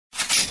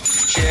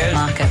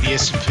market. The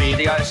S&P.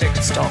 The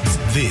ASX Stocks.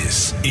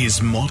 This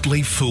is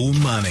Motley Fool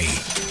Money.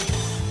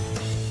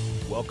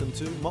 Welcome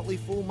to Motley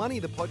Fool Money,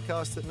 the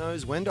podcast that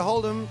knows when to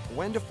hold 'em,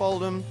 when to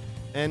fold 'em,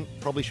 and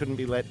probably shouldn't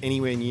be let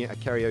anywhere near a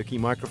karaoke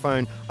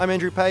microphone. I'm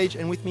Andrew Page,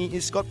 and with me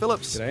is Scott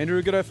Phillips. G'day,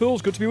 Andrew. G'day,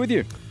 fools. Good to be with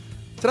you.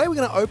 Today we're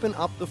going to open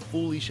up the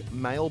foolish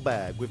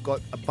mailbag. We've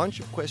got a bunch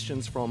of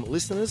questions from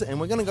listeners, and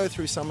we're going to go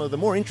through some of the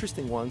more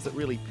interesting ones that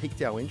really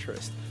piqued our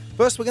interest.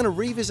 First, we're going to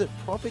revisit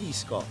property,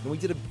 Scott. And we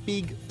did a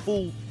big,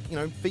 full,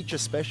 feature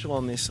special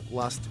on this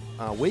last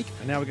week.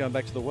 And now we're going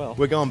back to the well.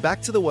 We're going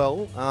back to the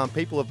well.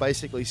 People have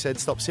basically said,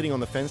 stop sitting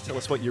on the fence, tell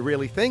us what you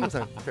really think.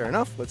 So, fair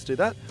enough, let's do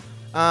that.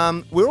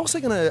 We're also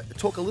going to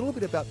talk a little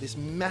bit about this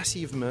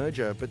massive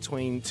merger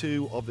between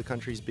two of the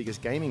country's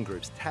biggest gaming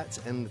groups, Tats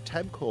and the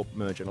Tabcorp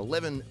merger. An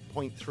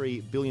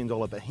 $11.3 billion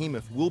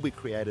behemoth will be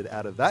created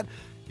out of that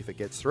if it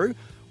gets through.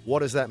 What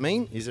does that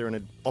mean? Is there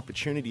an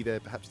opportunity there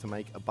perhaps to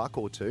make a buck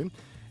or two?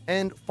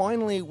 And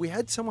finally, we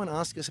had someone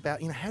ask us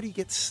about, how do you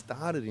get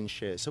started in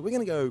shares? So we're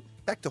going to go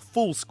back to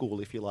full school,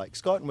 if you like,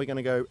 Scott, and we're going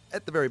to go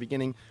at the very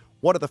beginning.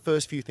 What are the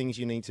first few things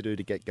you need to do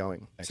to get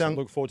going?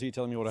 Look forward to you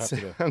telling me what I have to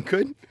do. Sound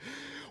good?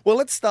 Well,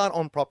 let's start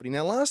on property.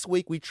 Now, last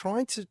week we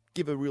tried to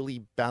give a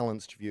really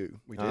balanced view.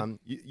 We did.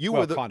 You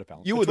were the kind of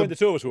balanced. You were the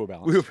two of us who were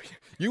balanced.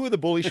 You were the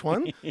bullish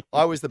one.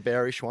 I was the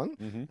bearish one.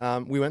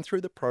 Mm-hmm. We went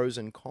through the pros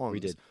and cons.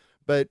 We did.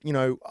 But,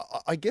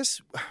 I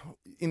guess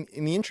in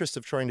the interest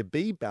of trying to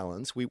be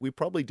balanced, we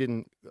probably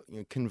didn't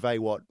convey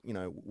what,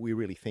 we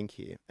really think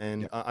here.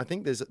 And I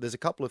think there's a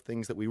couple of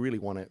things that we really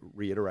want to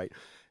reiterate.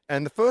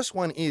 And the first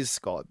one is,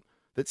 Scott,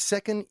 that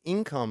second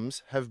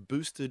incomes have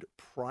boosted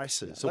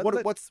prices. So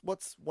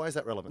why is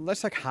that relevant?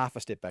 Let's take half a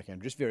step back,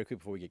 Andrew, just very quick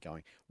before we get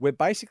going. We're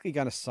basically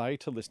going to say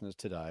to listeners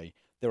today,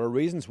 there are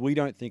reasons we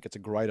don't think it's a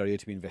great idea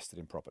to be invested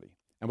in property.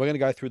 And we're going to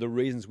go through the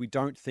reasons we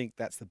don't think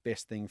that's the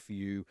best thing for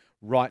you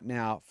right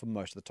now for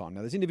most of the time.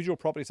 Now, there's individual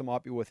properties that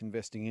might be worth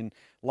investing in.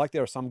 Like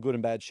there are some good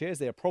and bad shares,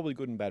 there are probably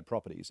good and bad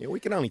properties. Yeah, we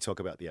can only talk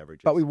about the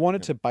averages. But we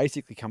wanted to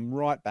basically come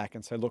right back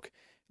and say, look,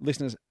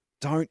 listeners,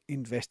 don't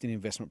invest in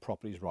investment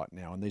properties right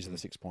now. And these are the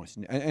 6 points.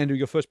 And Andrew,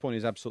 your first point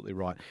is absolutely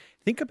right.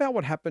 Think about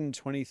what happened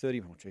 20,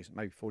 30,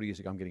 maybe 40 years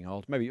ago. I'm getting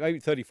old. Maybe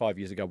 35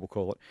 years ago, we'll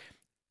call it.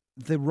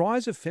 The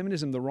rise of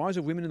feminism, the rise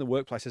of women in the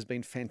workplace has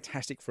been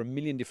fantastic for a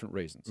million different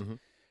reasons. Mm-hmm.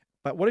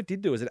 But what it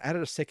did do is it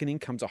added a second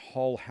income to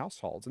whole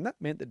households. And that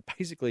meant that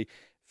basically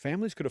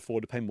families could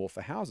afford to pay more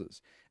for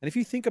houses. And if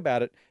you think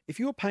about it, if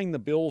you were paying the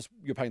bills,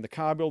 you're paying the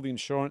car bill, the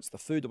insurance, the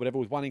food, whatever,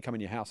 with one income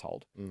in your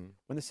household,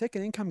 when the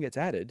second income gets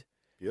added,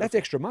 that's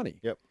extra money.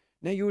 Yep.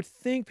 Now, you would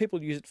think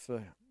people use it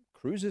for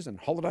cruises and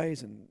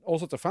holidays and all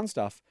sorts of fun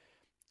stuff.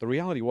 The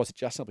reality was it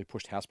just simply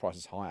pushed house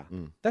prices higher.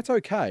 That's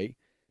okay,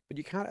 but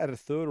you can't add a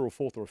third or a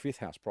fourth or a fifth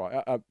house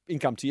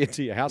income to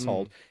your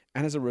household.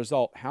 And as a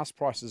result, house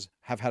prices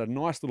have had a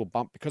nice little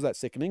bump because of that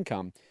second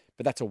income,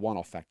 but that's a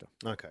one-off factor.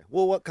 Okay.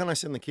 Well, what can I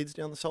send the kids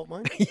down the salt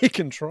mine? You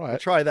can try it.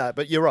 Try that,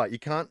 but you're right. You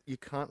can't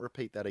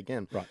repeat that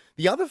again. Right.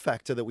 The other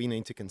factor that we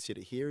need to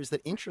consider here is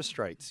that interest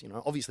rates,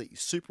 obviously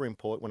super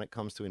important when it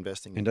comes to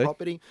investing in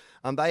property.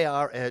 They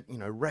are at,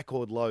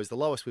 record lows, the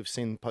lowest we've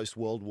seen post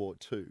World War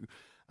II.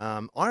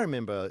 I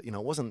remember, it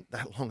wasn't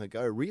that long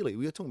ago, really.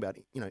 We were talking about,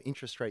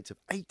 interest rates of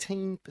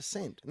 18%.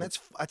 And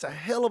that's a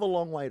hell of a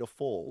long way to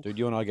fall. Dude,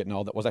 you and I are getting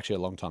old. That was actually a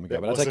long time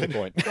ago, but I take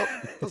your point. Well,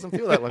 doesn't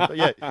feel that long, but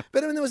yeah.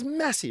 But I mean, it was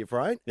massive,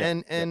 right?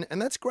 Yeah, and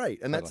that's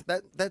great. And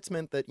totally. that's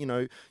meant that,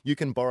 you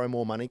can borrow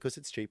more money because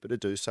it's cheaper to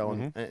do so.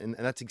 Mm-hmm. And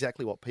that's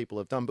exactly what people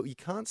have done. But you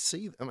can't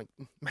see,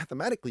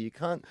 mathematically, you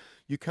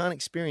can't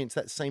experience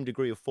that same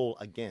degree of fall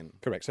again.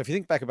 Correct. So if you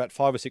think back about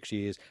 5 or 6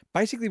 years,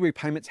 basically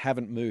repayments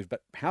haven't moved,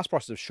 but house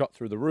prices have shot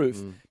through the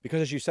roof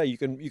because, as you say, you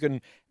can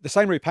the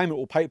same repayment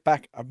will pay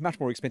back a much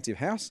more expensive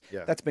house.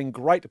 Yeah. That's been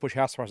great to push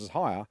house prices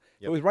higher.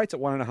 Yep. But with rates at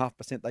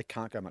 1.5%, they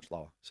can't go much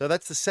lower. So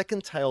that's the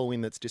second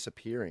tailwind that's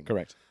disappearing.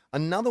 Correct.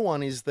 Another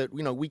one is that,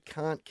 we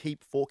can't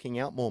keep forking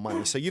out more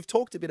money. So you've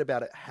talked a bit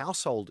about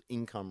household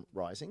income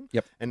rising,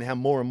 and how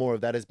more and more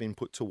of that has been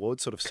put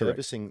towards sort of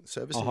servicing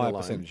a higher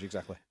percentage,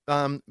 exactly.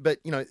 But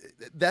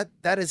that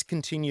has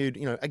continued,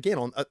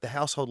 again at the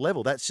household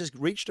level. That's just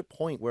reached a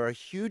point where a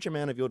huge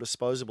amount of your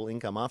disposable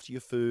income after your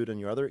food and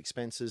your other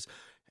expenses,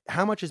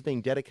 how much is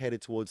being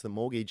dedicated towards the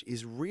mortgage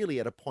is really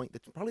at a point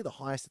that's probably the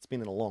highest it's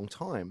been in a long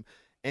time.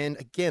 And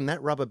again,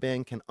 that rubber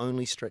band can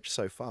only stretch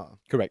so far.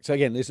 Correct. So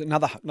again, there's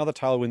another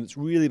tailwind that's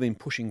really been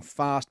pushing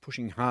fast,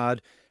 pushing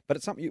hard. But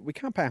it's something we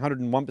can't pay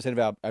 101%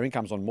 of our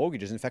incomes on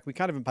mortgages. In fact, we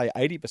can't even pay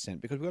 80%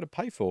 because we've got to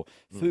pay for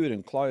food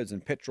and clothes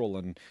and petrol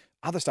and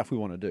other stuff we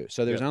want to do.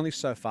 So there's only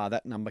so far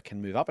that number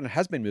can move up, and it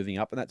has been moving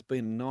up, and that's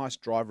been a nice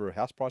driver of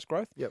house price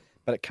growth. Yep.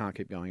 But it can't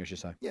keep going, as you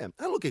say. Yeah. And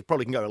look, it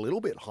probably can go a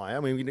little bit higher. I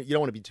mean, you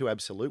don't want to be too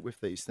absolute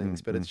with these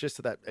things, but it's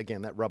just that,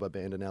 again, that rubber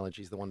band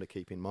analogy is the one to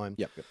keep in mind.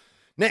 Yep.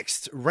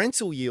 Next,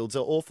 rental yields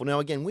are awful. Now,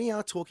 again, we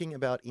are talking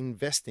about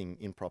investing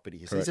in property.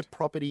 So Correct. It's a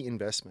property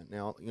investment.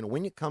 Now,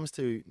 when it comes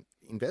to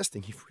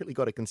investing, you've really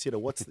got to consider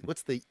what's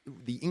the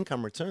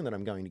income return that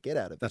I'm going to get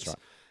out of this. That's right.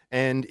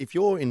 And if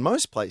you're in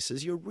most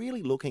places, you're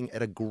really looking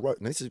at a gross,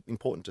 and this is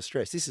important to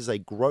stress, this is a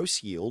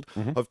gross yield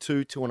of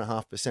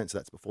 2.5%. So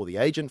that's before the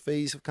agent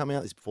fees have come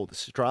out, this is before the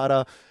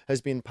strata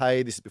has been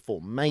paid, this is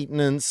before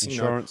maintenance,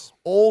 Insurance.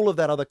 all of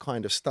that other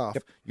kind of stuff.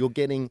 You're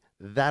getting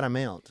that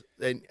amount.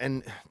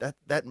 And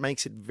that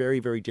makes it very,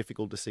 very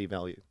difficult to see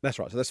value. That's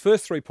right. So those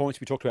first 3 points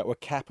we talked about were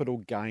capital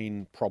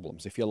gain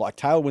problems. If you're like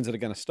tailwinds that are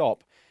going to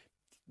stop,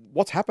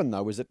 what's happened,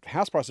 though, is that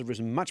house prices have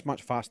risen much,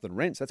 much faster than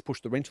rents. That's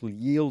pushed the rental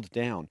yield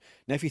down.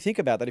 Now, if you think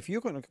about that, if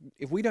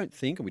we don't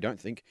think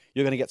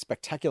you're going to get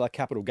spectacular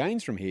capital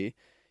gains from here,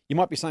 you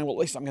might be saying, well, at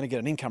least I'm going to get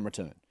an income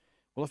return.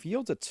 Well, if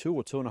yields are 2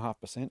 or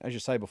 2.5%, as you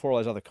say, before all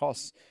those other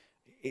costs,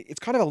 it's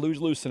kind of a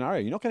lose-lose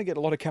scenario. You're not going to get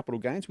a lot of capital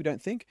gains, we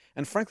don't think.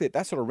 And frankly, at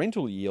that sort of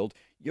rental yield,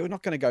 you're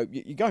not going to go,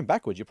 you're going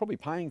backwards. You're probably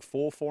paying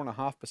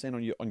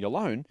 4.5% on your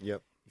loan.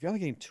 Yep. If you're only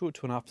getting 2 or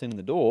 2.5% in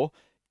the door,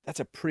 that's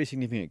a pretty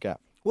significant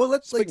gap. Well,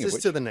 let's lead Speaking of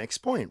us to the next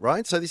point,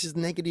 right? So this is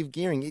negative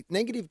gearing.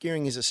 Negative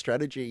gearing is a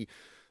strategy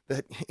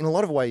that in a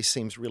lot of ways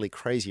seems really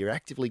crazy. You're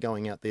actively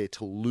going out there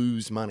to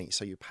lose money,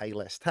 so you pay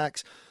less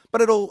tax.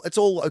 But it's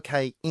all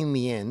okay in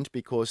the end,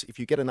 because if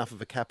you get enough of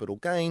a capital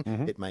gain,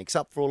 it makes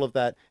up for all of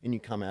that and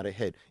you come out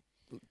ahead.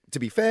 To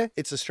be fair,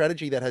 it's a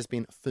strategy that has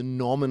been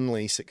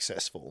phenomenally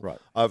successful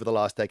over the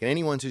last decade.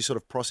 Anyone who sort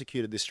of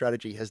prosecuted this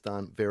strategy has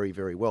done very,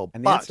 very well.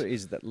 And the answer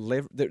is that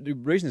the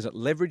reason is that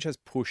leverage has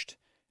pushed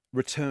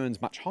returns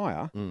much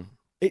higher.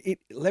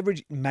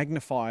 Leverage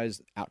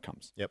magnifies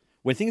outcomes. Yep.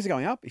 When things are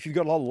going up, if you've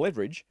got a lot of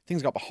leverage,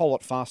 things go up a whole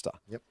lot faster.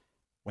 Yep.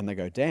 When they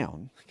go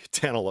down,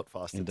 down a lot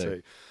faster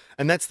too.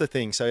 And that's the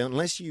thing. So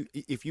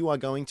if you are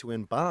going to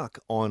embark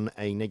on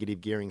a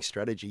negative gearing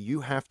strategy,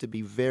 you have to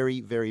be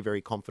very, very,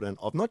 very confident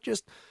of not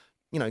just,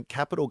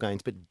 capital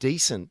gains, but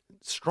decent,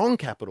 strong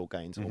capital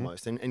gains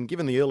almost. And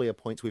given the earlier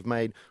points we've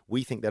made,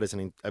 we think that is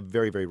a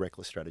very, very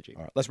reckless strategy.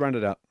 All right, let's round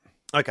it out.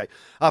 Okay.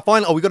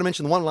 Finally, we've got to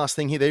mention one last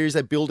thing here. There is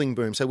a building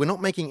boom. So we're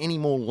not making any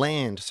more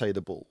land, say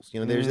the bulls.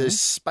 There's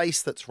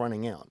space that's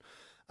running out.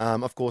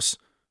 Of course,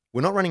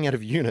 we're not running out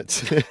of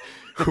units.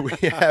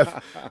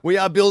 we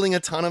are building a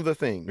ton of the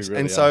things. We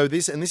really so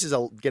this is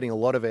getting a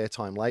lot of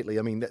airtime lately.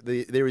 I mean,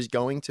 there is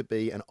going to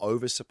be an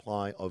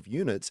oversupply of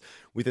units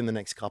within the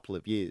next couple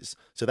of years.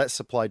 So that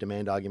supply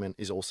demand argument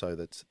is also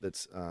that's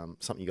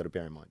something you've got to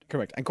bear in mind.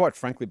 Correct. And quite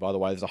frankly, by the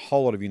way, there's a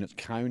whole lot of units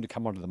going to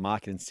come onto the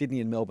market in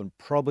Sydney and Melbourne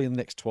probably in the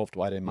next 12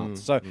 to 18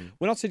 months.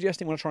 We're not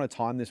trying to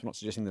time this. We're not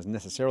suggesting there's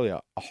necessarily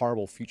a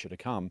horrible future to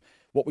come.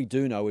 What we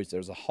do know is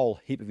there's a whole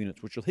heap of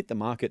units which will hit the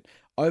market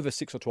over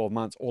 6 or 12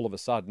 months. All of a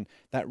sudden,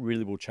 that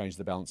really will change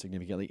the balance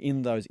significantly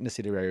in those inner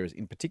city areas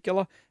in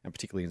particular, and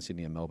particularly in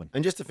Sydney and Melbourne.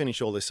 And just to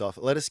finish all this off,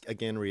 let us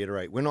again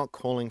reiterate, we're not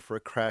calling for a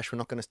crash. We're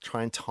not going to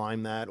try and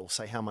time that or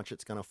say how much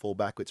it's going to fall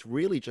back. It's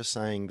really just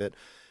saying that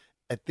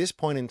at this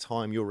point in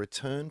time, your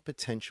return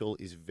potential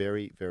is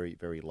very, very,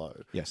 very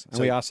low. Yes,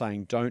 and we are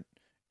saying don't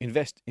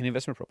invest in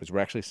investment properties. We're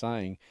actually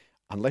saying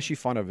unless you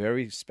find a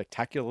very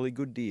spectacularly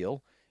good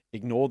deal,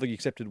 ignore the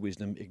accepted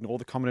wisdom, ignore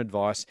the common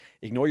advice,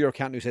 ignore your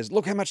accountant who says,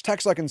 look how much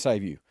tax I can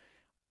save you.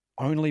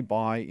 Only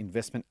buy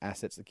investment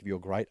assets that give you a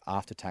great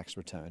after-tax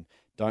return.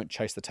 Don't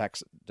chase the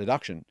tax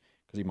deduction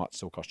because it might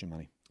still cost you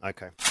money.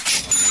 Okay.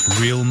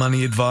 Real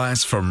money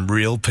advice from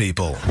real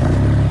people.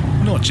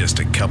 Not just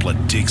a couple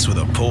of dicks with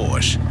a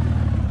Porsche.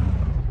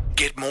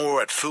 Get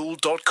more at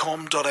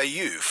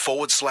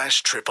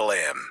fool.com.au/Triple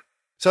M.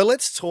 So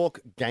let's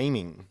talk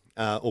gaming.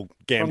 Or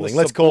gambling. From the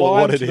Let's call it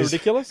what it sublime to the is.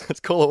 ridiculous? Let's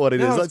call it what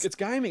it is. No, it's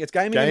gaming. It's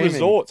gaming and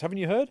resorts. Haven't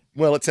you heard?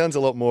 Well, it sounds a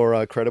lot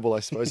more credible,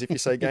 I suppose, if you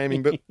say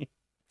gaming. But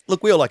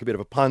look, we all like a bit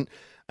of a punt,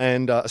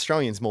 and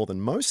Australians more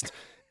than most.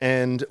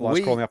 And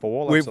crawling up a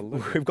wall,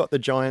 absolutely. we've got the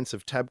giants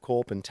of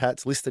Tabcorp and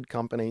Tats, listed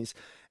companies,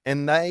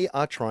 and they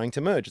are trying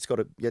to merge. It's got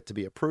yet to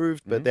be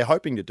approved, but they're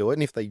hoping to do it.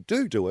 And if they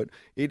do it,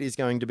 it is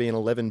going to be an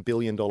 $11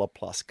 billion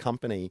plus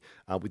company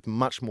with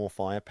much more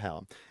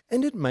firepower.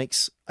 And it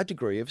makes a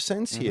degree of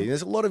sense here.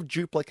 There's a lot of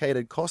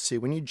duplicated costs here.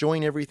 When you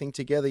join everything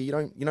together, you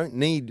don't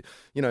need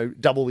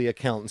double the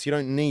accountants. You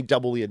don't need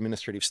double the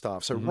administrative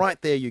staff. So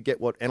right there, you get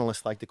what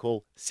analysts like to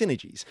call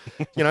synergies.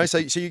 So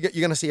you're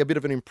going to see a bit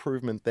of an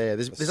improvement there.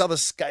 There's other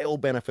scale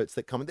benefits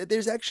that come.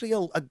 There's actually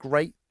a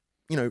great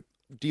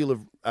deal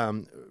of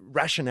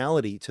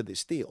rationality to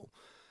this deal.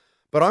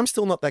 But I'm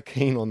still not that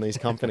keen on these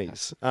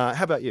companies.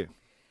 How about you?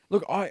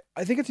 Look, I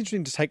think it's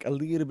interesting to take a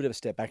little bit of a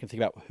step back and think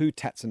about who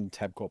Tats and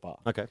Tabcorp are.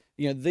 Okay.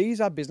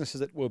 These are businesses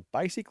that were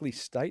basically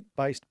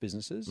state-based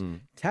businesses.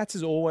 Tats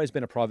has always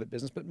been a private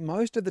business, but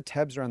most of the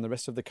tabs around the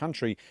rest of the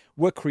country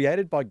were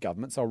created by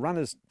governments. They'll run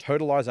as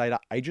totalisator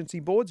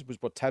agency boards, which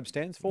is what TAB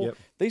stands for. Yep.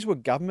 These were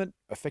government,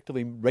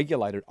 effectively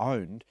regulated,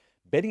 owned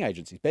betting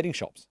agencies, betting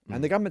shops.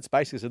 And the government's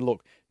basically said,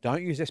 look,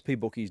 don't use SP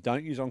bookies,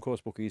 don't use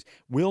on-course bookies.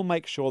 We'll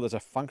make sure there's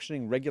a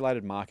functioning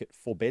regulated market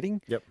for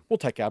betting. Yep. We'll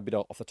take our bit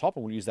off the top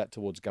and we'll use that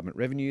towards government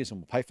revenues and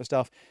we'll pay for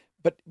stuff.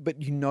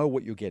 But you know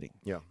what you're getting.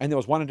 Yeah. And there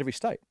was one in every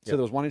state. So Yep.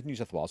 there was one in New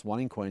South Wales,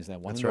 one in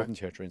Queensland, one in That's Northern right.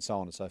 Territory, and so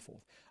on and so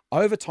forth.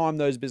 Over time,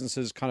 those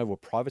businesses kind of were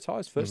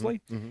privatized,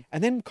 firstly,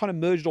 and then kind of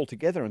merged all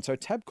together. And so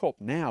Tabcorp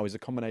now is a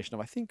combination of,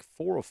 I think,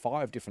 4 or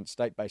 5 different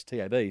state-based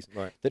TABs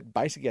that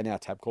basically are now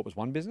Tabcorp as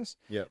one business.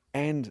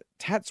 And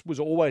Tats was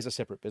always a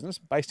separate business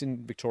based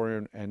in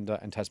Victoria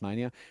and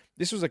Tasmania.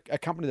 This was a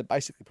company that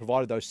basically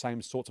provided those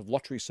same sorts of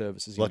lottery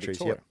services in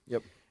Victoria.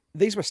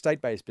 These were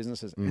state-based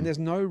businesses, and there's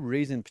no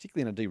reason,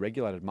 particularly in a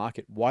deregulated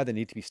market, why they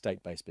need to be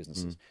state-based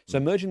businesses. So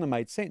merging them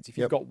made sense. If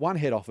you've got one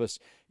head office,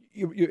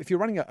 if you're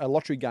running a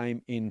lottery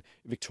game in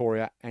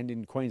Victoria and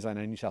in Queensland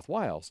and New South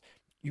Wales,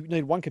 you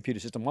need one computer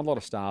system, one lot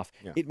of staff.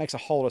 It makes a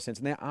whole lot of sense,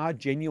 and there are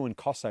genuine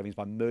cost savings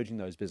by merging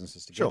those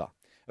businesses together.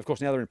 Of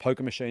course, now they're in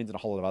poker machines and a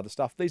whole lot of other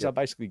stuff. These are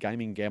basically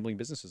gaming, gambling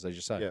businesses, as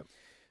you say.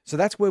 So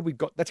that's where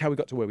that's how we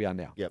got to where we are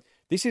now.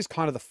 This is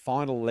kind of the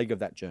final leg of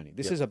that journey.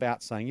 This is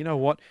about saying, you know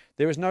what,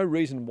 there is no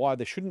reason why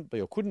there shouldn't be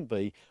or couldn't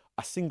be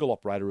a single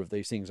operator of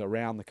these things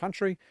around the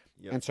country.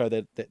 And so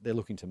they're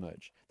looking to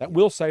merge. That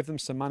will save them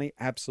some money.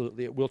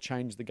 Absolutely. It will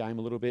change the game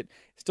a little bit.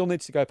 Still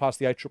needs to go past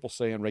the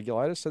ACCC and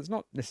regulators. So it's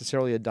not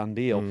necessarily a done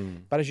deal.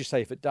 But as you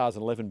say, if it does,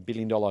 an $11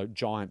 billion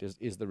giant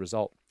is the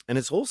result. And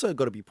it's also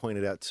got to be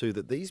pointed out too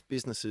that these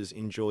businesses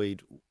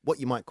enjoyed what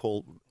you might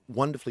call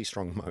wonderfully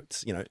strong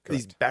moats. You know,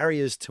 these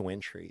barriers to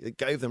entry that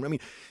gave them. I mean,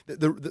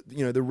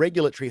 the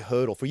regulatory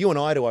hurdle for you and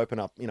I to open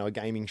up, you know, a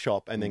gaming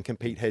shop and then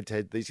compete head to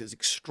head. This is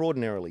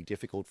extraordinarily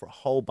difficult for a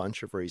whole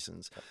bunch of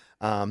reasons.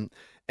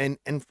 And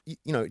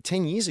you know,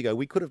 10 years ago,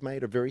 we could have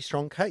made a very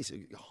strong case.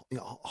 You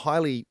know,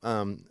 highly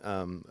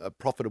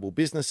profitable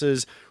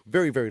businesses,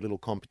 very, very little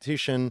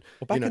competition.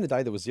 Well, back in the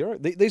day, there was zero.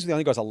 These are the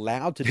only guys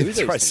allowed to do That's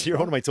these right, things. zero.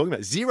 What am I talking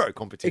about? Zero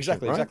competition.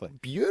 Exactly.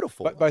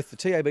 Beautiful. But both the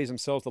TABs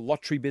themselves, the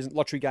lottery business,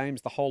 lottery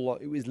games, the whole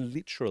lot. It was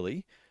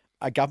literally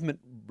a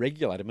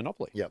government-regulated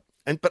monopoly.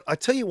 But I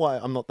tell you why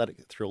I'm not that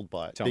thrilled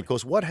by it. Tell me.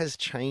 Because what has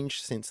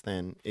changed since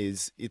then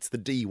is it's the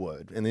D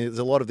word. And there's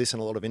a lot of this in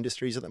a lot of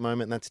industries at the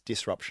moment, and that's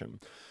disruption.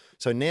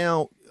 So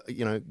now,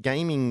 you know,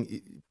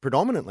 gaming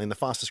predominantly in the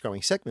fastest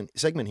growing segment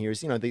here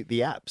is, you know, the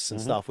apps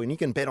and stuff, when you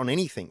can bet on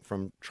anything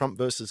from Trump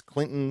versus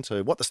Clinton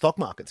to what the stock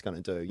market's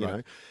going to do, you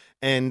know.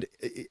 And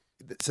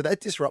so that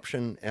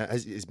disruption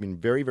has been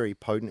very, very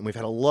potent. And we've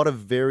had a lot of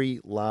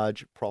very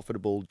large,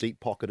 profitable,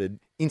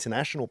 deep-pocketed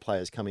international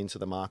players come into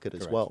the market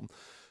as well.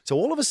 So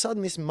all of a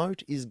sudden, this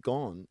moat is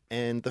gone.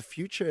 And the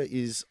future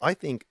is, I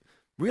think,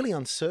 really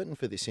uncertain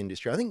for this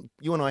industry. I think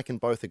you and I can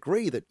both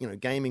agree that, you know,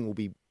 gaming will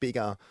be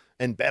bigger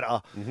and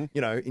better, you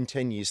know, in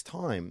 10 years'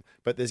 time.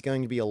 But there's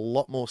going to be a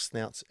lot more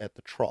snouts at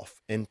the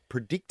trough. And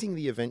predicting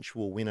the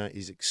eventual winner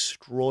is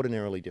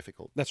extraordinarily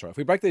difficult. That's right. If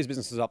we break these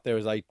businesses up, there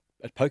is a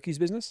pokies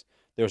business,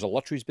 there is a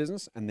lotteries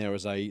business, and there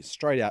is a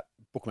straight-out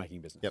bookmaking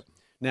business.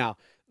 Now,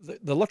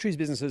 the lotteries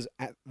businesses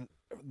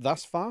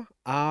thus far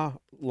are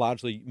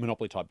largely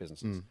monopoly-type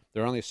businesses.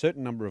 There are only a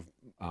certain number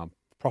of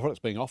products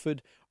being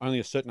offered, only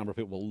a certain number of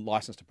people are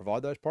licensed to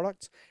provide those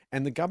products,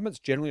 and the governments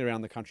generally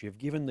around the country have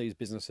given these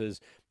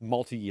businesses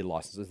multi-year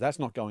licenses. That's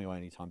not going away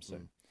anytime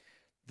soon.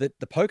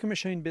 The poker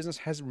machine business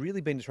has really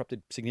been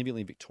disrupted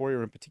significantly in Victoria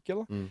in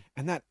particular,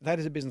 and that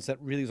is a business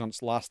that really is on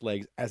its last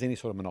legs as any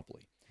sort of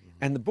monopoly.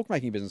 And the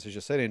bookmaking business, as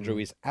you said, Andrew,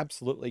 is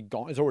absolutely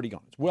gone. It's already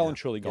gone. It's well and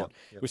truly gone.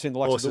 We've seen the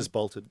likes Horses of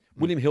bolted.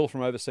 William Hill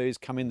from overseas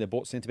come in. They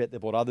bought Centrebet. They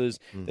bought others.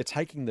 They're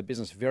taking the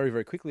business very,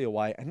 very quickly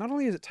away. And not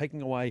only is it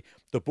taking away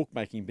the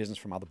bookmaking business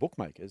from other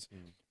bookmakers,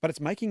 but it's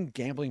making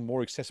gambling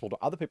more accessible to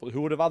other people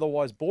who would have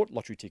otherwise bought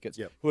lottery tickets,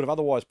 who would have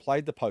otherwise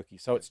played the pokey.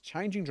 So it's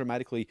changing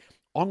dramatically.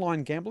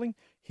 Online gambling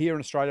here in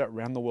Australia,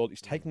 around the world,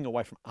 is taking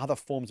away from other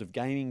forms of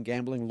gaming,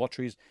 gambling,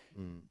 lotteries,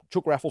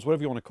 chook raffles,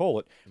 whatever you want to call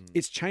it.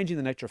 It's changing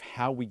the nature of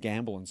how we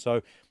gamble. And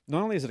so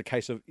not only is it a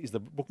case of is the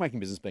bookmaking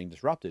business being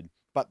disrupted,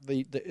 but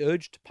the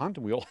urge to punt,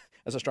 and we all,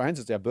 as Australians,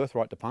 it's our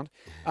birthright to punt.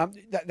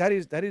 That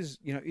is,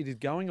 you know, it is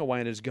going away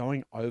and it is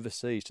going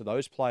overseas to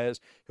those players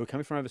who are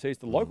coming from overseas,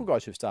 the local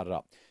guys who've started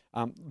up.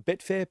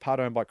 Betfair,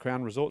 part owned by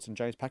Crown Resorts and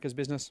James Packer's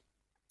business.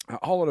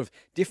 A whole lot of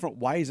different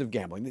ways of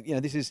gambling. You know,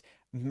 this is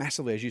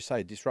massively, as you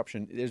say,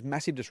 disruption. There's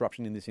massive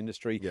disruption in this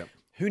industry.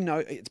 Who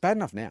knows? It's bad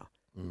enough now.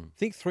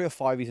 Think 3 or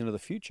 5 years into the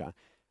future.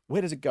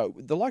 Where does it go?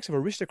 The likes of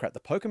Aristocrat, the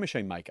poker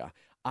machine maker,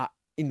 are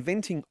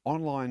inventing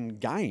online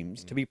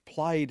games to be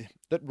played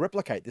that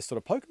replicate this sort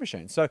of poker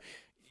machine. So,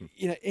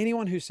 you know,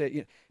 anyone who said, you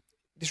know,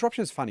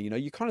 disruption is funny. You know,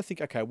 you kind of think,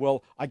 okay,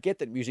 well, I get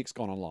that music's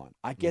gone online.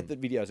 I get that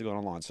videos have gone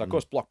online. So, of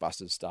course,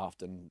 Blockbuster's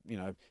stuffed and, you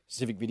know,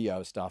 Civic Video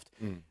is stuffed.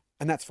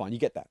 And that's fine. You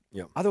get that.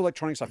 Other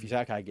electronic stuff, you say,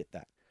 okay, I get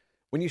that.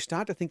 When you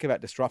start to think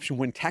about disruption,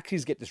 when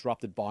taxis get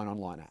disrupted by an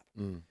online app,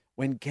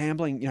 when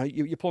gambling, you know,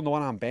 you're pulling the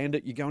one-arm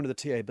bandit, you go into the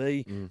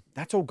TAB,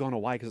 that's all gone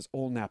away because it's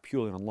all now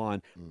purely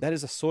online. That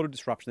is a sort of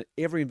disruption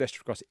that every investor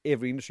across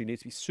every industry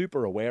needs to be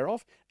super aware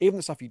of. Even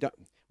the stuff you don't.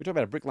 We talked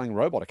about a bricklaying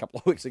robot a couple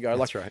of weeks ago.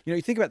 That's right. You know,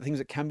 you think about the things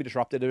that can be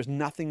disrupted. There is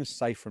nothing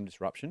safe from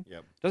disruption.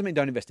 Doesn't mean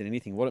don't invest in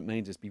anything. What it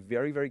means is be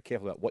very, very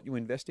careful about what you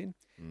invest in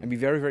and be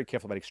very, very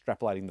careful about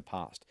extrapolating the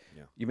past.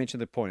 You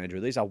mentioned the point, Andrew.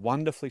 These are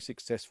wonderfully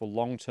successful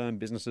long-term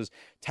businesses.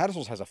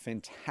 Tattersalls has a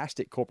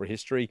fantastic corporate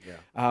history.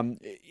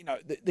 You know,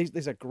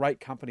 these are great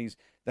companies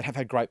that have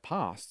had great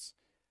pasts.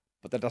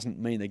 but that doesn't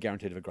mean they're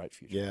guaranteed of a great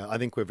future. Yeah, I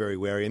think we're very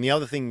wary. And the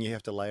other thing you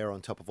have to layer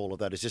on top of all of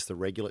that is just the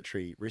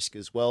regulatory risk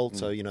as well.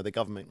 So, the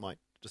government might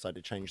decide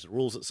to change the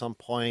rules at some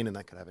point, and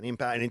that could have an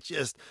impact. And it's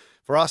just,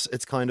 for us,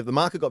 it's kind of, the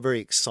market got very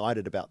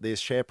excited about this.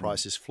 Share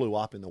prices flew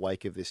up in the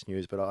wake of this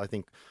news, but I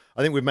think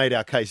we've made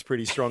our case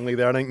pretty strongly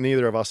there. I think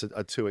neither of us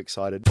are too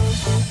excited.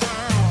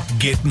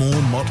 Get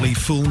more Motley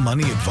Fool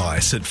Money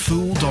advice at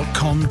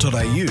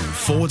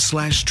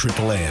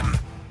fool.com.au/Triple M.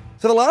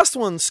 So the last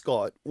one,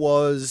 Scott,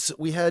 was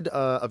we had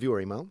a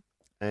viewer email.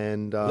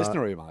 And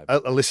listener email.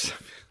 A listener,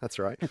 that's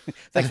right.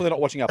 Thankfully, not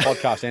watching our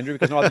podcast, Andrew,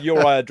 because neither you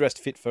or I are dressed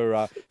fit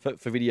for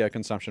video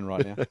consumption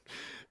right now.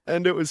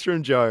 And it was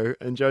from Joe.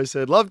 And Joe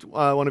said, loved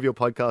one of your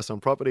podcasts on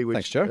property, which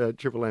Thanks, Joe.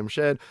 Triple M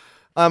shared.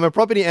 I'm a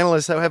property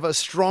analyst, so I have a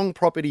strong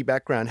property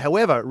background.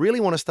 However, really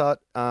want to start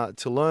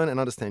to learn and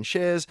understand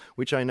shares,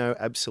 which I know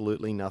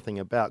absolutely nothing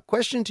about.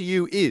 Question to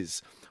you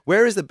is,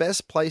 where is the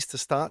best place to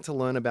start to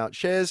learn about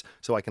shares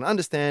so I can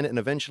understand and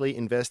eventually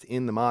invest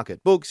in the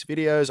market? Books,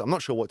 videos, I'm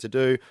not sure what to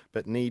do,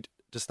 but need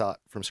to start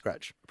from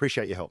scratch.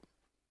 Appreciate your help.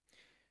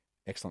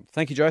 Excellent.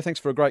 Thank you, Joe. Thanks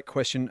for a great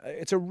question.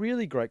 It's a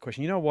really great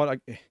question. You know what?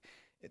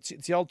 It's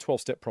the old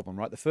 12-step problem,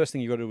 right? The first thing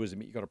you've got to do is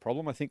admit you've got a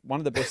problem. I think one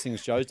of the best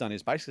things Joe's done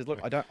is basically, look,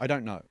 I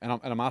don't know. And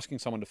I'm asking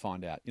someone to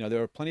find out.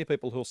 There are plenty of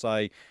people who'll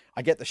say,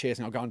 I get the shares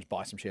and I'll go and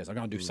buy some shares. I'll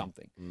go and do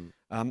something.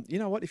 You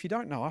know what? If you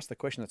don't know, ask the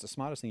question. That's the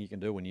smartest thing you can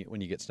do when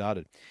you get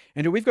started.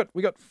 And we've got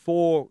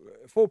four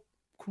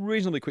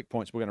reasonably quick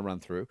points we're going to run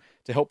through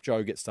to help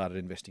Joe get started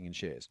investing in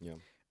shares. Yeah.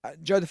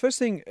 Joe, the first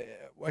thing,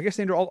 I guess,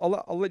 Andrew,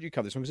 I'll let you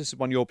cover this one because this is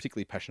one you're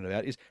particularly passionate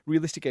about, is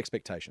realistic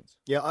expectations.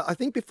 Yeah, I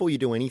think before you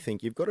do anything,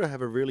 you've got to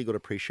have a really good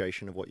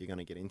appreciation of what you're going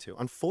to get into.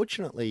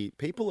 Unfortunately,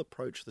 people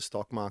approach the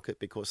stock market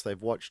because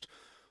they've watched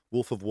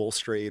Wolf of Wall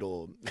Street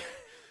or...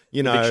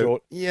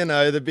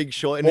 The Big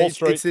Short. And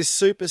it's this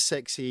super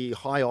sexy,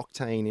 high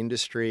octane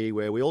industry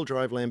where we all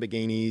drive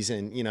Lamborghinis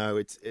and,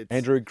 it's...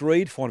 Andrew,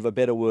 greed, for want of a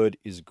better word,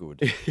 is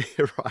good.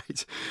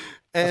 Right.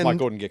 And that's my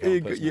Gordon Gekko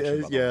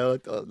impersonation. Yeah,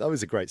 that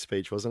was a great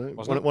speech, wasn't it?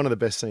 One of the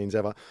best scenes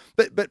ever.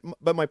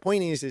 But my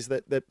point is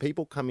that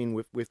people come in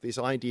with this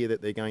idea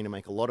that they're going to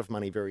make a lot of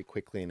money very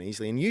quickly and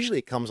easily. And usually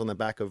it comes on the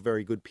back of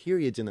very good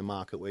periods in the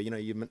market where,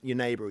 your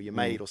neighbor or your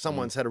mate or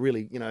someone's had a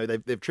really,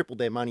 they've tripled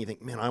their money. You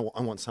think, man, I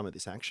want some of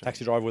this action.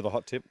 Taxi driver with a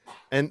hot tip.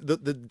 And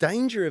the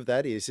danger of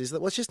that is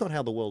that, well, it's just not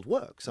how the world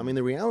works. I mean,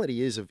 the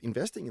reality is of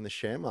investing in the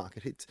share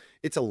market,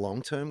 it's a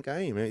long-term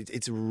game.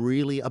 It's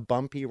really a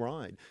bumpy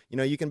ride.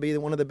 You can be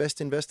one of the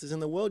best investors in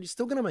the world, you're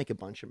still going to make a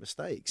bunch of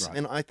mistakes. Right.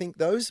 And I think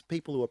those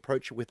people who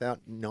approach it without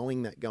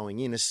knowing that going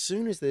in, as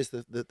soon as there's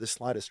the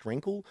slightest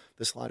wrinkle,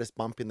 the slightest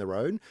bump in the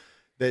road,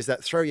 there's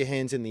that throw your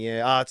hands in the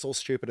air, it's all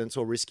stupid and it's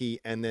all risky,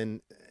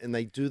 and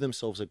they do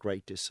themselves a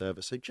great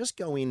disservice. So just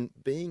go in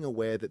being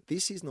aware that the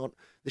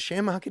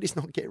share market is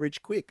not get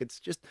rich quick. It's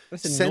just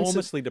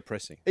enormously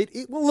depressing.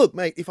 Well, look,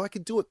 mate, if I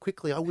could do it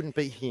quickly, I wouldn't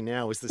be here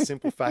now, is the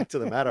simple fact of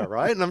the matter,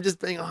 right? And I'm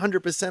just being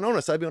 100%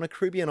 honest. I'd be on a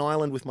Caribbean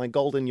island with my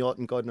golden yacht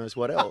and God knows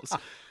what else.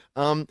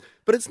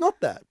 But it's not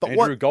that. But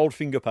Andrew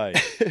Goldfinger pay.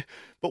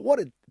 But what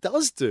it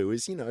does do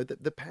is,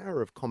 the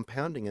power of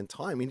compounding and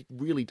time, it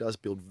really does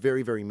build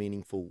very, very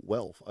meaningful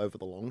wealth over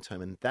the long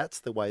term. And that's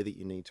the way that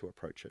you need to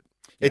approach it.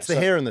 Yeah, it's the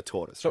hare and the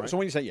tortoise. Right? So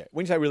when you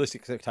say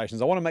realistic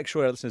expectations, I want to make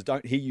sure our listeners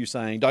don't hear you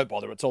saying, don't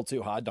bother, it's all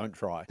too hard, don't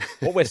try.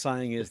 What we're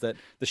saying is that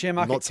the share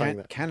market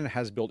can and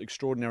has built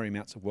extraordinary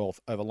amounts of wealth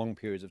over long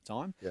periods of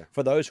time. Yeah.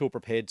 For those who are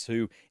prepared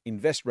to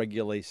invest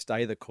regularly,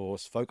 stay the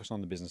course, focus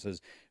on the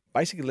businesses,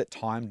 basically let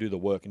time do the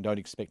work and don't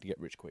expect to get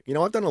rich quick.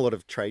 I've done a lot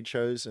of trade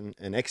shows and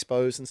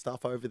expos and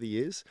stuff over the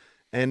years.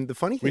 And the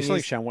funny thing is... Were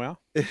you selling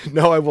ShamWow?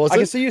 No, I wasn't. I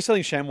can see you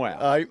selling ShamWow.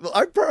 I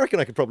reckon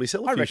I could probably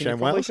sell a few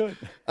ShamWows.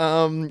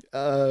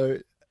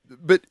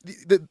 But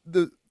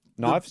the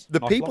knives? The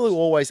Knife people blocks? who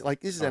always...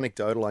 this is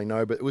anecdotal, I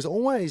know, but it was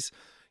always...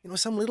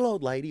 some little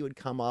old lady would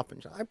come up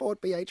and say, I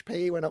bought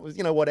BHP when it was,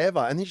 whatever.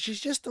 And then she's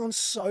just done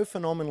so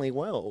phenomenally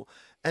well.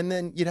 And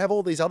then you'd have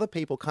all these other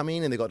people come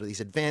in and they've got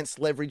these advanced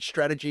leverage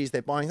strategies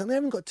they're buying, and they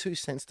haven't got 2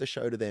 cents to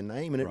show to their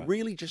name. And it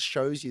really just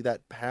shows you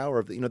that power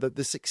of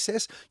the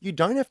success. You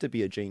don't have to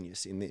be a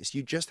genius in this.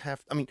 You just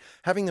have,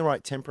 having the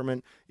right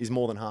temperament is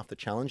more than half the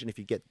challenge. And if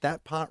you get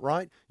that part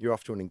right, you're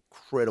off to an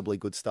incredibly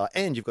good start.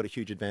 And you've got a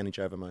huge advantage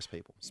over most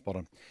people. Spot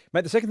on.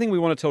 Mate, the second thing we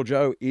want to tell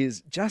Joe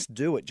is just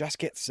do it. Just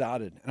get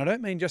started. And I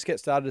don't mean just get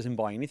started as in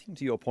buy anything,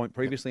 to your point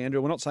previously, Andrew.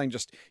 We're not saying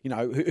just,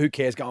 who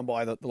cares, go and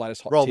buy the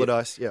latest hot Roll tip. The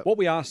dice, yeah. What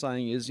we are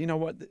saying is,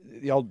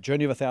 the old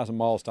journey of 1,000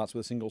 miles starts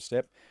with a single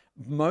step.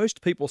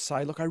 Most people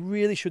say, look, I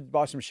really should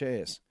buy some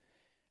shares.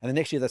 And the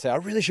next year they say, I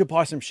really should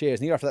buy some shares. And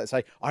the year after that they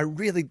say, I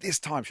really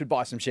this time should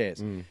buy some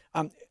shares.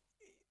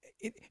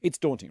 It's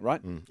daunting, right?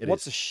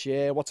 What's a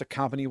share? What's a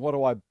company? What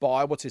do I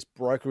buy? What's this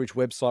brokerage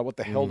website? What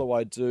the hell do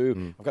I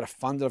do? I've got to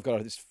fund it. I've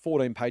got this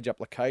 14-page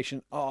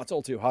application. Oh, it's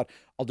all too hard.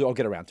 I'll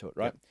get around to it,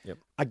 right? Yep.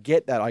 I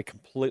get that. I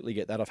completely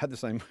get that. I've had the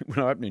same when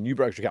I opened a new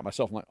brokerage account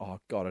myself. I'm like, oh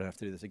God, I don't have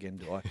to do this again,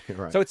 do I?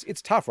 Right. So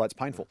it's tough, right? It's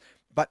painful.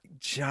 But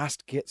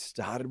just get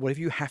started. Whatever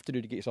you have to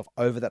do to get yourself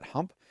over that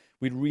hump,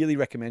 we'd really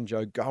recommend,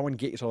 Joe, go and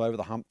get yourself over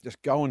the hump.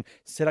 Just go and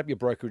set up your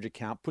brokerage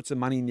account, put some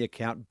money in the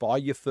account, buy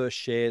your first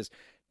shares.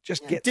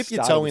 Just dip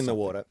your toe in the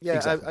water. Yeah,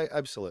 exactly.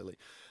 Absolutely.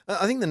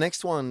 I think the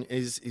next one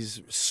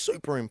is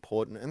super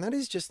important, and that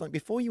is just like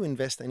before you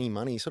invest any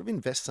money, sort of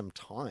invest some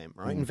time,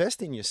 right?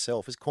 Invest in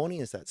yourself, as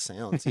corny as that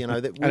sounds. You know,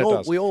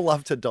 that we all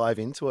love to dive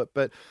into it,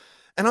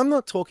 and I'm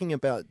not talking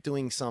about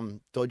doing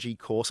some dodgy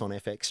course on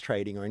FX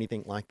trading or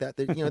anything like that.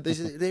 You know,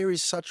 there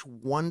is such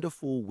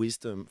wonderful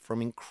wisdom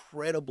from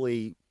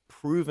incredibly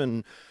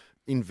proven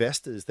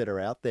investors that are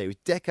out there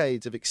with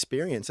decades of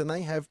experience, and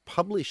they have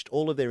published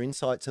all of their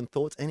insights and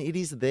thoughts, and it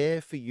is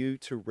there for you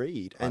to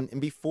read. Right.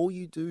 And before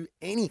you do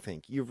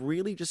anything, you've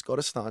really just got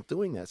to start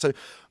doing that. So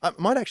I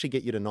might actually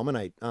get you to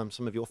nominate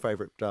some of your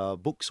favorite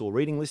books or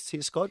reading lists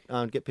here, Scott,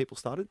 get people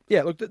started.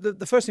 Yeah, look,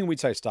 the first thing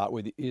we'd say start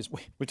with is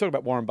we talk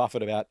about Warren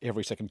Buffett about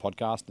every second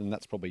podcast, and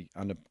that's probably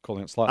under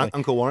calling it slightly.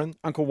 Uncle Warren?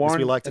 Uncle Warren. As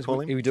we like to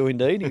call him. We do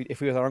indeed. If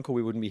we were our uncle,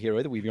 we wouldn't be here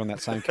either. We'd be on that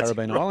same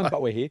Caribbean island,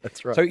 but we're here.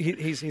 That's right. So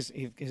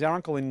he's our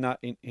uncle in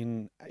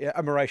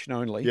admiration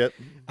only. Yep.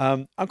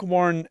 Uncle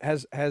Warren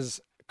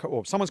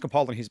someone's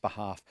compiled on his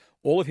behalf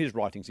all of his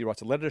writings. He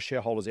writes a letter to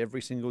shareholders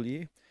every single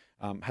year,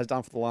 has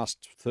done for the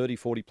last 30,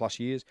 40 plus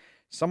years.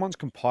 Someone's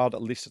compiled a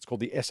list. It's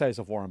called the Essays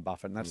of Warren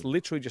Buffett, and that's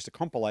literally just a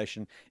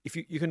compilation. If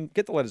you can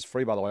get the letters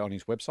free, by the way, on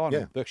his website,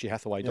 on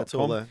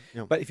BerkshireHathaway.com.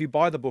 Yeah. But if you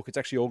buy the book, it's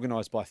actually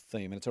organized by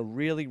theme, and it's a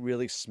really,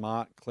 really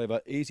smart,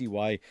 clever, easy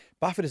way.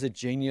 Buffett is a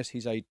genius.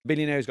 He's a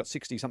billionaire. He's got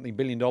 $60-something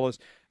billion.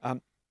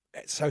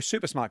 So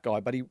super smart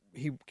guy, but he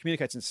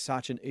communicates in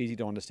such an easy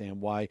to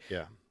understand way.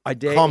 Yeah. I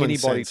dare Common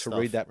anybody sense to stuff,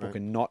 read that book right?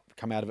 and not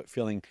come out of it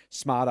feeling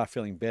smarter,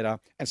 feeling better,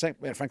 and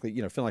frankly,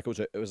 feeling like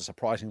it was a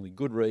surprisingly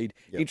good read,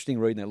 interesting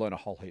read, and they learn a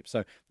whole heap.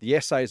 So the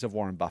Essays of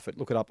Warren Buffett,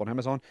 look it up on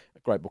Amazon. A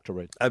great book to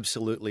read.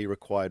 Absolutely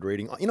required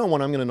reading. You know,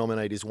 one I'm going to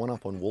nominate is One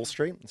Up on Wall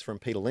Street. It's from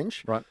Peter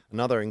Lynch, right?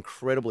 Another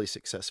incredibly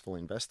successful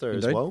investor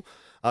Indeed. as well.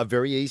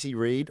 Very easy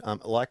read.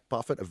 Like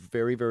Buffett, a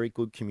very, very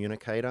good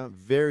communicator.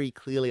 Very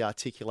clearly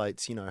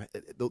articulates,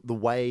 the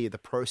way, the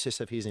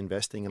process of his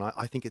investing, and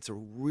I think it's a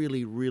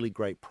really, really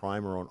great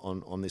primer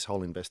on this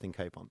whole investing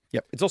capon.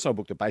 Yep. It's also a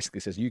book that basically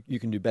says you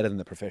can do better than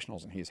the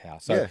professionals in his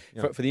house. So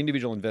for the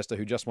individual investor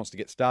who just wants to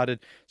get started,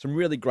 some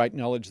really great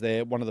knowledge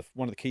there. One of the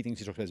key things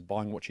he talks about is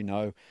buying what you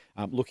know,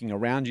 looking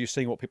around you,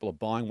 seeing what people are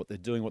buying, what they're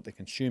doing, what they're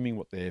consuming,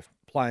 what they're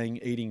playing,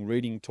 eating,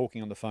 reading,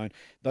 talking on the phone.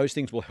 Those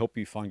things will help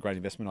you find great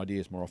investment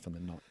ideas more often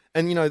than not.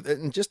 And,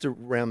 and just to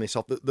round this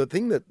off, the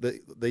thing that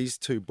these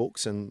two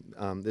books, and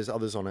there's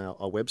others on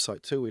our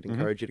website too, we'd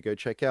encourage you to go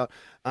check out,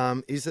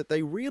 is that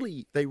they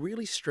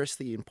really stress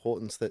the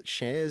importance that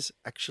shares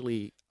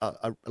actually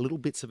are little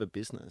bits of a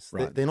business.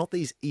 Right. They're not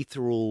these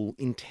ethereal,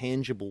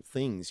 intangible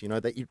things,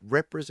 that it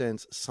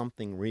represents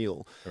something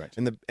real. Correct.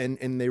 And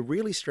they're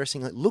really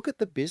stressing, like, look at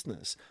the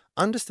business,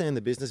 understand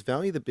the business,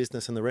 value the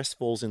business, and the rest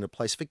falls into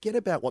place. Forget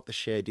about what the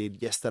share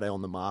did yesterday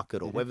on the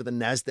market, or whether the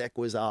NASDAQ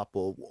was up,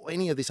 or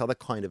any of this other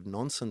kind of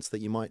nonsense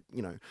that you might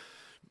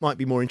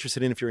be more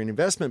interested in if you're an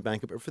investment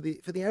banker. But for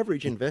the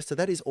average investor,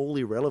 that is all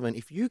irrelevant.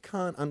 If you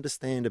can't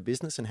understand a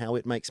business and how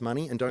it makes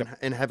money, and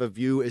and have a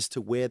view as to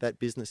where that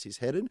business is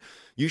headed,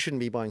 you shouldn't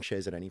be buying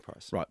shares at any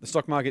price. Right. The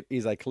stock market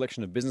is a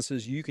collection of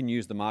businesses. You can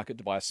use the market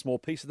to buy a small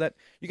piece of that.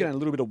 You can own a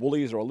little bit of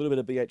Woolies, or a little bit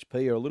of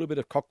BHP, or a little bit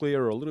of Cochlear,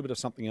 or a little bit of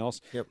something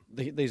else. Yep.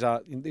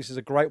 This is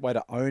a great way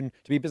to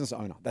be a business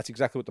owner. That's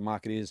exactly what the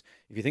market is.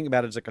 If you think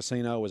about it as a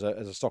casino, as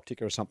a stock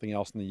ticker, or something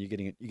else, then you're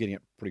getting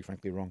it pretty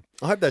frankly wrong.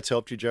 I hope that's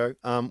helped you, Joe.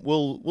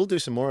 We'll do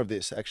some more of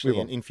this actually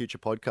in future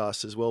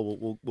podcasts as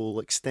well. We'll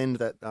extend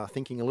that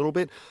thinking a little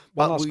bit.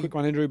 One last quick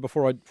one, Andrew,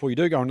 before you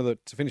do go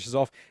to finish this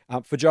off.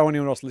 For Joe and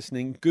anyone else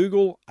listening,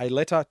 Google A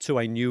Letter to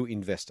a New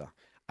Investor.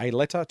 A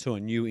Letter to a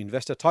New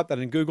Investor. Type that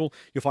in Google.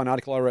 You'll find an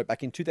article I wrote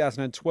back in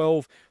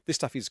 2012. This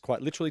stuff is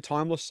quite literally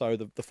timeless. So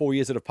the 4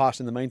 years that have passed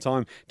in the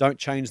meantime, don't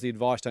change the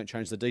advice, don't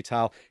change the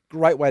detail.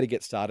 Great way to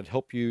get started.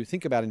 Help you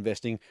think about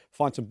investing.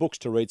 Find some books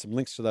to read, some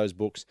links to those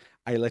books.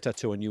 A Letter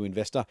to a New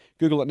Investor.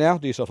 Google it now.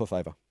 Do yourself a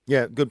favor.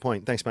 Yeah, good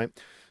point. Thanks, mate.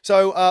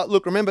 So,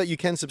 look, remember, you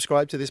can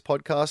subscribe to this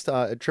podcast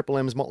at Triple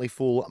M's Motley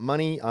Fool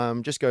Money.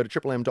 Just go to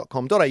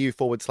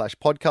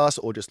triplem.com.au/podcast,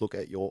 or just look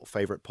at your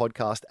favorite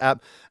podcast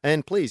app.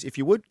 And please, if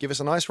you would, give us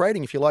a nice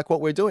rating if you like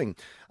what we're doing.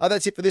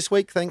 That's it for this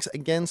week. Thanks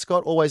again,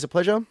 Scott. Always a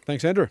pleasure.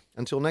 Thanks, Andrew.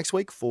 Until next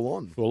week, Fool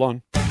on. Fool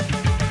on.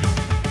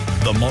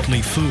 The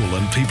Motley Fool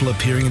and people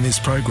appearing in this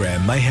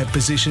program may have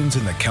positions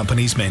in the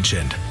companies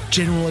mentioned.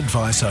 General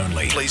advice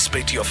only. Please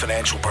speak to your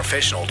financial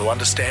professional to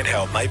understand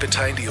how it may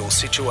pertain to your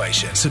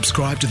situation.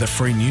 Subscribe to the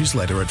free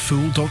newsletter at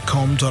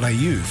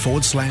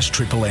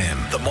fool.com.au/triple M.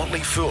 The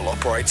Motley Fool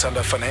operates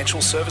under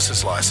Financial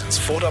Services Licence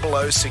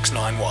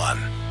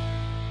 400691.